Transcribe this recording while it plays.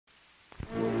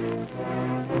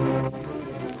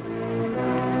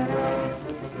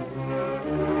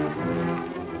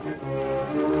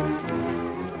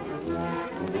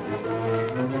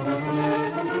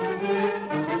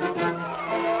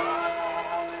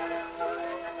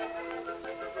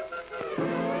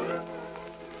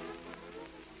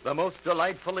the most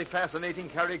delightfully fascinating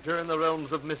character in the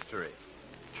realms of mystery,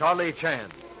 Charlie Chan.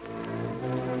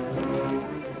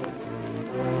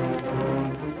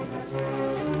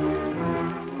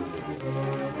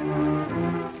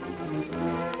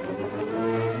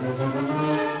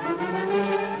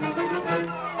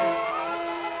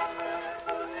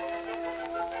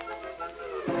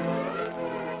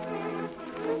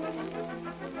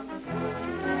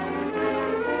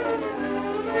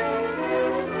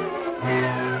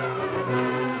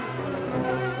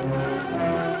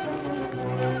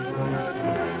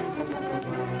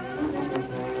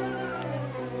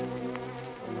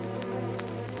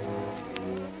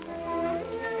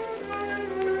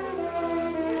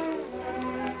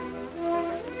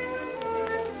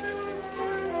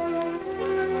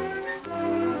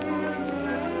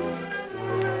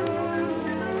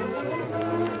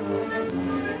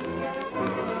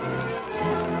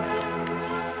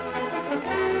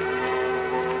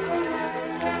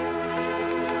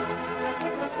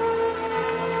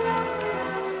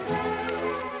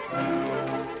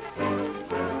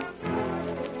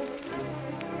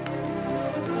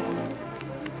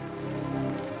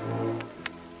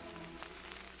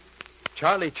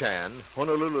 Charlie Chan,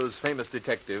 Honolulu's famous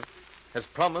detective, has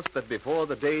promised that before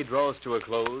the day draws to a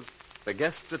close, the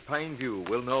guests at Pine View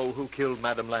will know who killed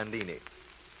Madame Landini.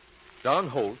 Don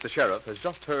Holt, the sheriff, has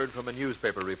just heard from a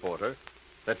newspaper reporter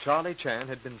that Charlie Chan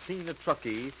had been seen at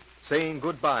Truckee saying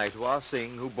goodbye to Ah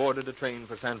Sing, who boarded a train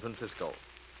for San Francisco.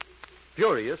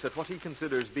 Furious at what he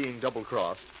considers being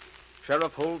double-crossed,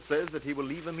 Sheriff Holt says that he will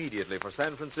leave immediately for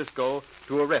San Francisco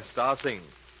to arrest Ah Sing,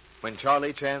 when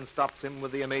Charlie Chan stops him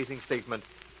with the amazing statement,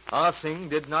 Ah Sing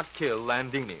did not kill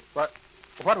Landini.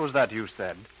 What was that you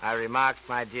said? I remarked,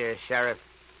 my dear Sheriff,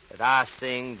 that Ah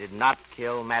Sing did not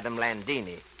kill Madame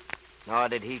Landini, nor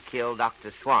did he kill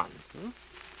Dr. Swan.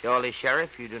 Surely,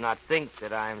 Sheriff, you do not think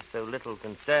that I am so little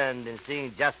concerned in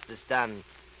seeing justice done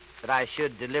that I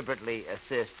should deliberately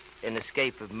assist in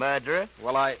escape of murderer?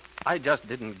 Well, I just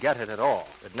didn't get it at all.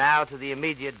 But now to the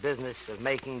immediate business of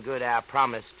making good our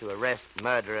promise to arrest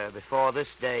murderer before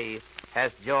this day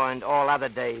has joined all other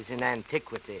days in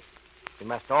antiquity. We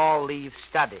must all leave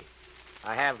study.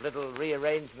 I have little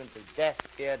rearrangement of desk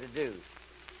here to do.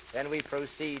 Then we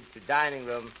proceed to dining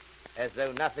room as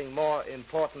though nothing more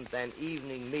important than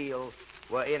evening meal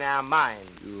were in our minds.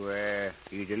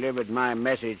 You delivered my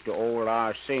message to old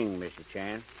Ah Sing, Mr.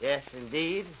 Chan. Yes,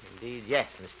 indeed. Indeed, yes,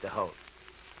 Mr. Holt.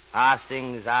 Ah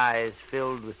Sing's eyes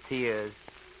filled with tears,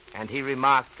 and he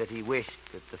remarked that he wished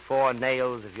that the 4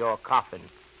 nails of your coffin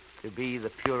to be the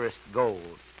purest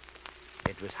gold.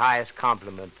 It was highest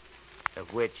compliment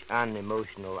of which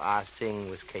unemotional Ah Sing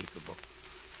was capable.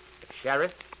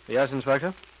 Sheriff? Yes,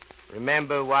 Inspector?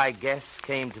 Remember why guests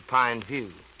came to Pine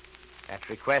View. At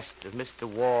request of Mr.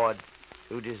 Ward,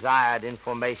 who desired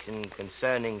information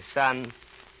concerning son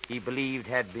he believed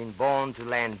had been born to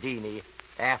Landini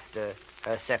after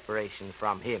her separation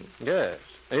from him.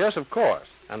 Yes, of course.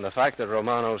 And the fact that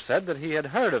Romano said that he had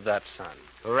heard of that son.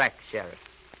 Correct, Sheriff.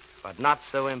 But not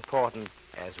so important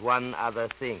as one other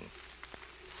thing.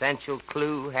 Essential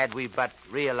clue had we but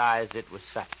realized it was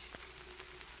such.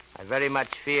 I very much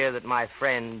fear that my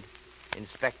friend,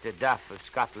 Inspector Duff of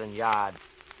Scotland Yard,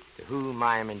 to whom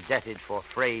I am indebted for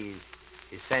phrase,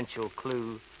 essential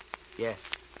clue, yes,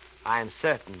 I am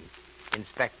certain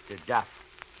Inspector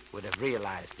Duff would have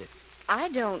realized it.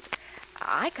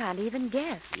 I can't even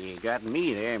guess. You got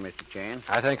me there, Mr. Chan.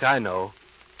 I think I know.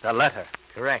 The letter.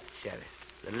 Correct,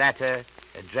 Sheriff. The letter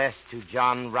addressed to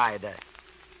John Ryder.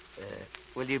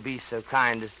 Will you be so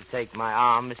kind as to take my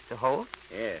arm, Mr. Holt?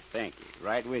 Yeah, thank you.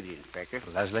 Right with you, Inspector.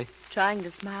 Leslie? Trying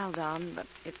to smile, Don, but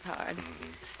it's hard.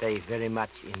 Stay very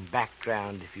much in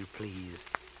background, if you please,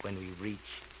 when we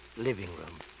reach living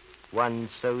room. One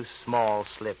so small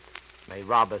slip may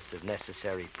rob us of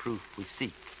necessary proof we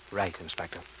seek. Right,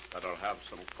 Inspector. Better have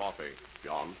some coffee,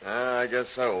 John. I guess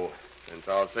so, since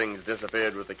Ah Sing's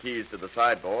disappeared with the keys to the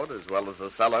sideboard as well as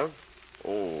the cellar.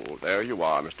 Oh, there you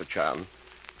are, Mr. Chan.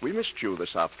 We missed you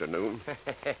this afternoon.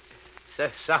 So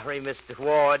sorry, Mr.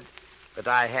 Ward, but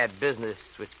I had business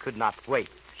which could not wait.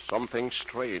 Something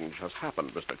strange has happened,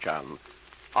 Mr. Chan.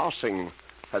 Ah Sing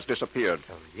has disappeared.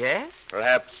 Oh, yes?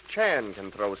 Perhaps Chan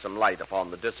can throw some light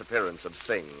upon the disappearance of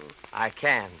Sing. I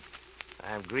can.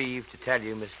 I am grieved to tell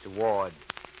you, Mr. Ward,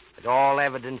 that all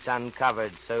evidence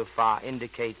uncovered so far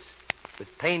indicates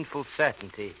with painful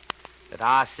certainty that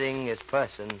Ah Sing is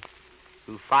person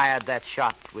who fired that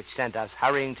shot which sent us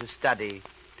hurrying to study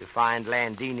to find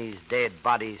Landini's dead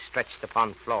body stretched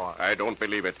upon floor. I don't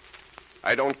believe it.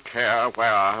 I don't care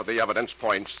where the evidence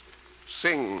points.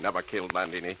 Singh never killed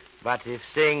Landini. But if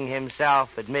Singh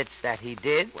himself admits that he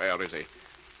did, Where is he?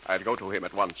 I'd go to him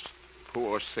at once.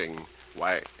 Poor Singh.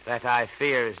 Why, that I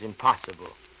fear is impossible.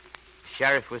 The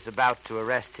sheriff was about to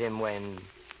arrest him when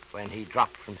he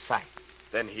dropped from sight.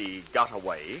 Then he got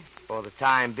away. For the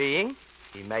time being,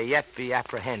 he may yet be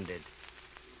apprehended.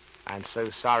 I'm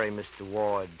so sorry, Mr.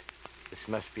 Ward. This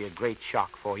must be a great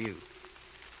shock for you.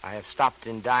 I have stopped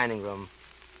in dining room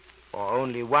for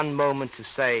only one moment to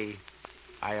say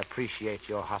I appreciate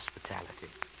your hospitality.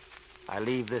 I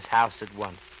leave this house at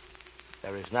once.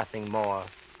 There is nothing more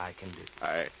I can do.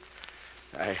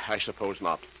 I suppose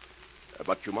not.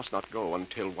 But you must not go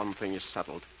until one thing is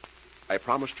settled. I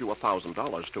promised you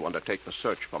 $1,000 to undertake the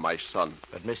search for my son.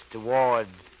 But, Mr. Ward,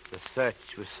 the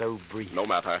search was so brief. No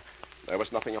matter. There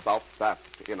was nothing about that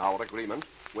in our agreement.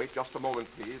 Wait just a moment,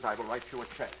 please. I will write you a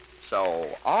check. So,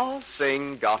 Ah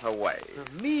Sing got away.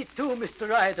 Me too, Mr.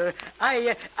 Ryder.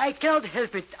 I cannot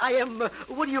help it. I am,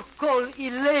 what do you call,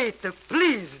 elate,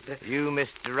 pleased. You,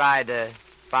 Mr. Ryder,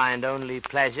 find only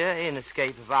pleasure in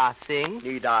escape of Ah Sing.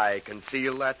 Need I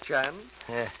conceal that, Chan?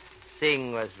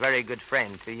 Sing was very good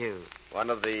friend to you. One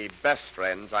of the best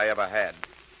friends I ever had.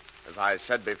 As I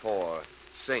said before,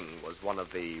 Sing was one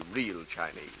of the real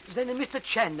Chinese. Then, Mr.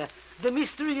 Chen, the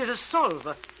mystery is solved.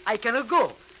 I cannot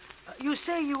go. You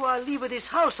say you are leaving this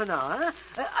house now, huh?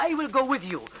 I will go with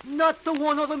you. Not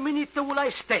 1 other minute will I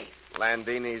stay.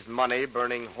 Landini's money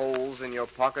burning holes in your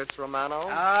pockets, Romano?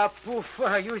 Poof,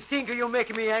 you think you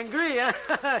make me angry,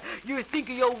 huh? You think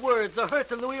your words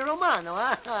hurt Louis Romano,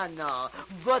 huh? No,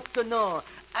 but no.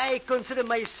 I consider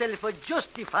myself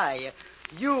justified.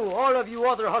 You, all of you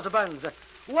other husbands,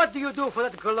 what do you do for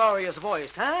that glorious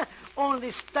voice, huh?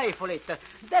 Only stifle it.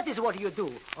 That is what you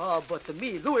do. Oh, but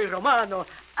me, Louis Romano,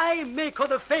 I make her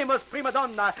the famous prima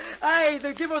donna. I,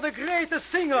 the giver, the greatest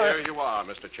singer. Here you are,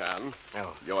 Mr. Chan.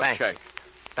 Oh, Your thank check.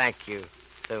 Thank you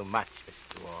so much,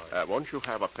 Mr. Ward. Won't you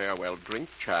have a farewell drink,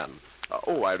 Chan?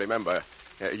 I remember.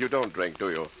 You don't drink, do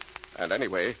you? And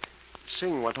anyway,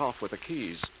 Singh went off with the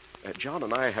keys. John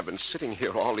and I have been sitting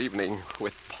here all evening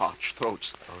with parched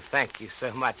throats. Oh, thank you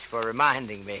so much for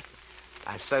reminding me.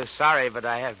 I'm so sorry, but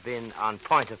I have been on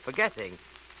point of forgetting.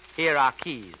 Here are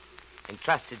keys,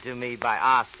 entrusted to me by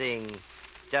Ah Sing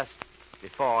just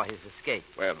before his escape.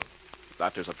 Well,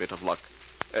 that is a bit of luck.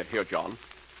 Here, John.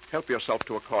 Help yourself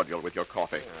to a cordial with your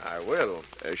coffee. I will.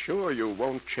 Sure you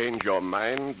won't change your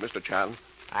mind, Mr. Chan?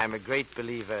 I'm a great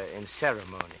believer in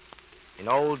ceremony. In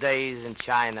old days in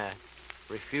China,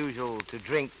 refusal to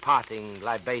drink parting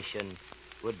libation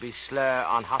would be slur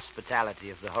on hospitality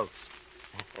of the host.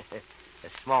 A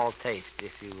small taste,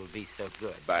 if you will be so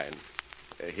good. Fine.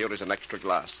 Here is an extra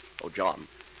glass. Oh, John,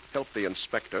 help the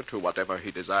inspector to whatever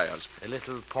he desires. A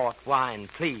little port wine,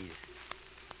 please.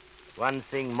 One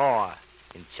thing more.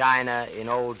 In China, in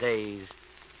old days,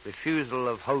 refusal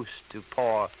of host to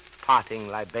pour parting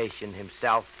libation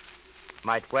himself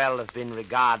might well have been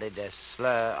regarded as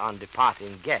slur on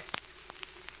departing guests.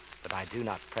 But I do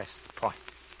not press the point.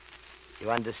 You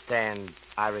understand,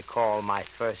 I recall my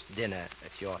first dinner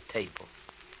at your table.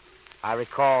 I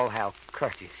recall how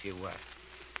courteous you were,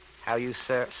 how you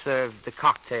served the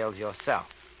cocktails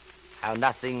yourself, how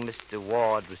nothing, Mr.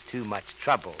 Ward, was too much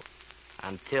trouble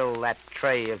until that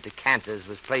tray of decanters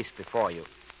was placed before you.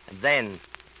 And then,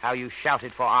 how you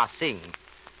shouted for Ah Sing,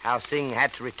 how Sing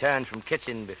had to return from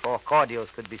kitchen before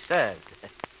cordials could be served.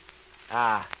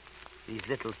 These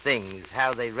little things,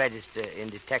 how they register in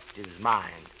detectives'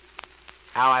 mind,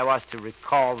 how I was to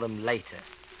recall them later.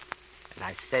 And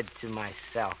I said to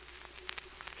myself,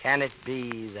 can it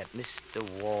be that Mr.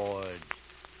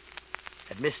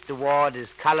 Ward is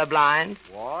colorblind?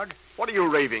 Ward? What are you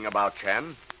raving about,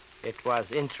 Chan? It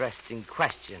was interesting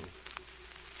question.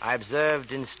 I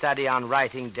observed in study on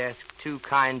writing desk 2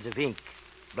 kinds of ink,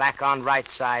 black on right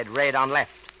side, red on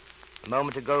left. A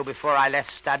moment ago before I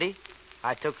left study,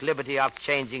 I took liberty of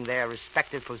changing their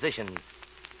respective positions.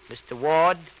 Mr.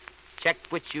 Ward, check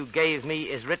which you gave me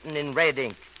is written in red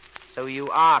ink, so you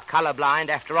are colorblind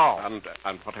after all.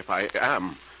 And what if I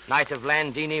am? Night of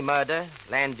Landini murder,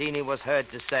 Landini was heard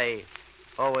to say,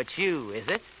 "Oh, it's you, is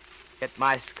it? Get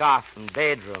my scarf from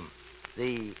bedroom,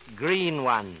 the green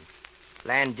one."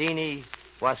 Landini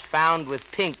was found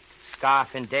with pink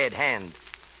scarf in dead hand.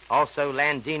 Also,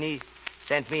 Landini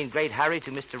sent me in great hurry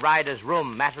to Mr. Ryder's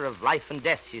room, matter of life and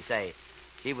death, she say.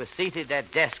 She was seated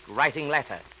at desk writing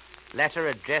letter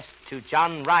addressed to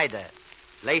John Ryder.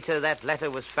 Later, that letter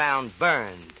was found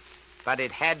burned, but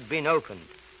it had been opened.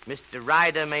 Mr.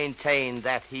 Ryder maintained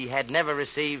that he had never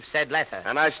received said letter.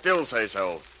 And I still say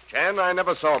so. Chan, I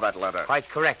never saw that letter. Quite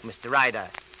correct, Mr. Ryder.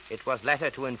 It was letter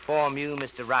to inform you,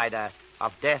 Mr. Ryder,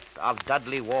 of death of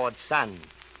Dudley Ward's son,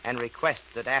 and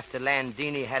request that after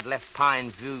Landini had left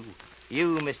Pine View,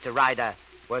 you, Mr. Ryder,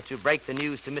 were to break the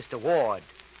news to Mr. Ward.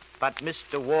 But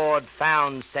Mr. Ward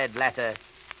found said letter.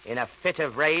 In a fit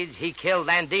of rage, he killed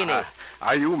Landini.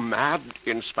 Are you mad,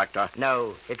 Inspector?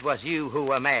 No, it was you who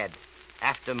were mad.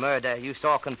 After murder, you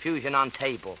saw confusion on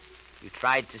table. You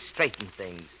tried to straighten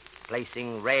things,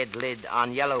 placing red lid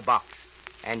on yellow box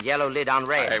and yellow lid on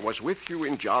red. I was with you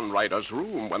in John Ryder's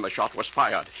room when the shot was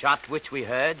fired. Shot which we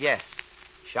heard, yes.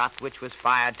 Shot which was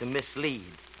fired to mislead.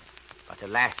 But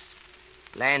alas,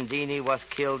 Landini was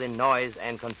killed in noise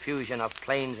and confusion of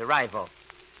plane's arrival.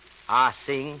 Ah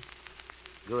Sing,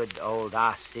 good old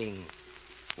Ah Sing,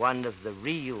 one of the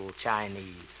real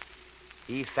Chinese.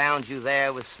 He found you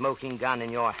there with smoking gun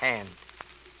in your hand.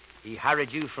 He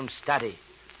hurried you from study.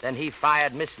 Then he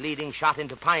fired misleading shot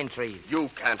into pine trees.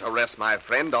 You can't arrest my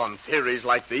friend on theories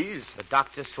like these. But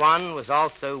Dr. Swan was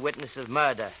also witness of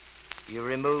murder. You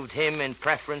removed him in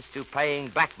preference to paying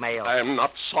blackmail. I'm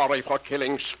not sorry for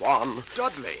killing Swan.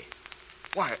 Dudley,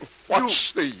 why,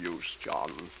 What's the use,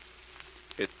 John?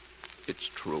 It's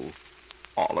true.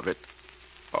 All of it.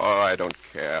 Oh, I don't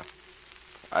care.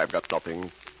 I've got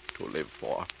nothing to live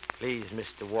for. Please,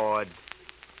 Mr. Ward,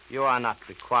 you are not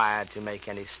required to make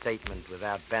any statement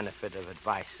without benefit of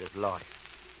advice of lawyer.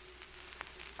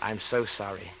 I'm so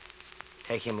sorry.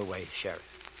 Take him away, Sheriff.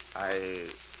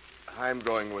 I'm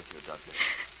going with you, Dudley.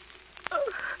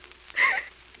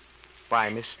 Why,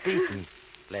 Miss Beaton?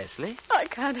 Leslie? I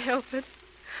can't help it.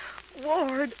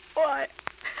 Ward, why,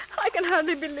 I can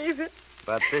hardly believe it.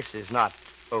 But this is not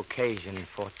occasion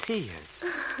for tears.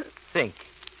 Think.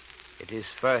 It is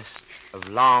first of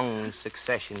long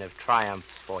succession of triumphs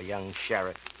for young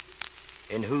Sheriff,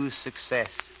 in whose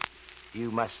success you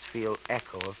must feel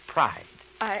echo of pride.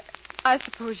 I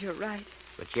suppose you're right.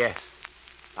 But yes,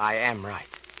 I am right.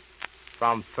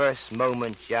 From first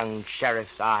moment young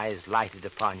Sheriff's eyes lighted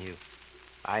upon you,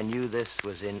 I knew this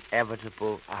was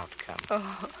inevitable outcome.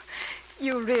 Oh,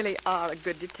 you really are a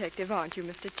good detective, aren't you,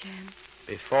 Mr. Chan?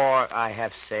 Before I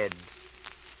have said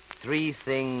 3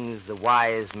 things the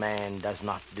wise man does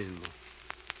not do.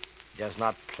 He does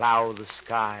not plow the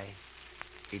sky.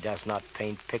 He does not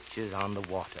paint pictures on the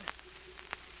water.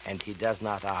 And he does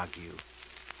not argue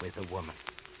with a woman.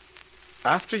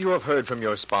 After you have heard from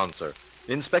your sponsor,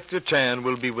 Inspector Chan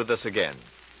will be with us again.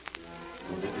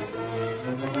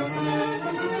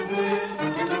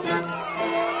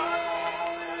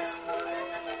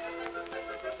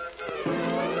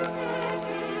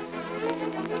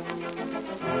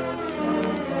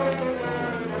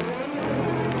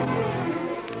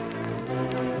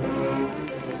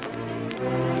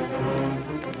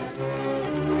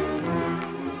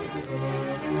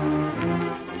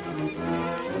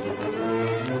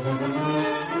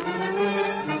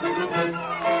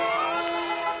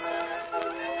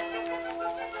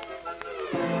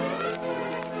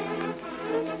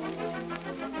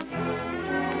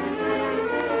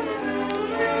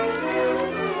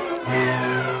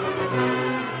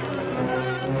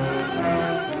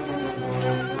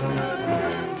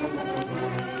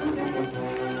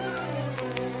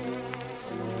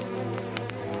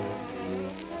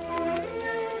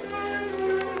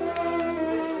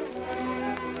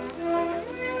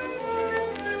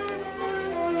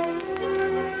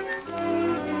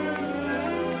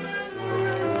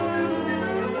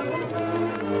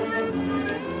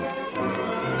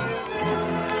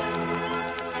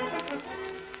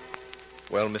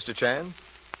 Well, Mr. Chan,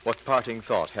 what parting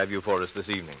thought have you for us this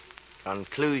evening?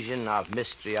 Conclusion of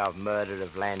mystery of murder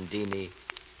of Landini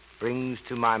brings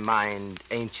to my mind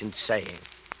ancient saying.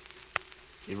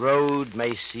 The road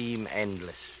may seem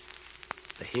endless,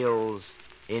 the hills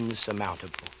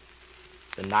insurmountable,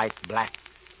 the night black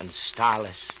and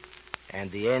starless,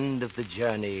 and the end of the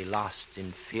journey lost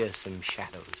in fearsome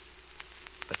shadows.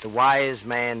 But the wise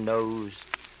man knows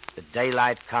that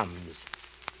daylight comes,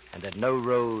 and that no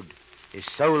road is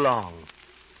so long,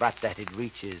 but that it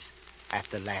reaches at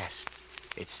the last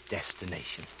its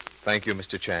destination. Thank you,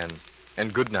 Mr. Chan,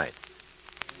 and good night.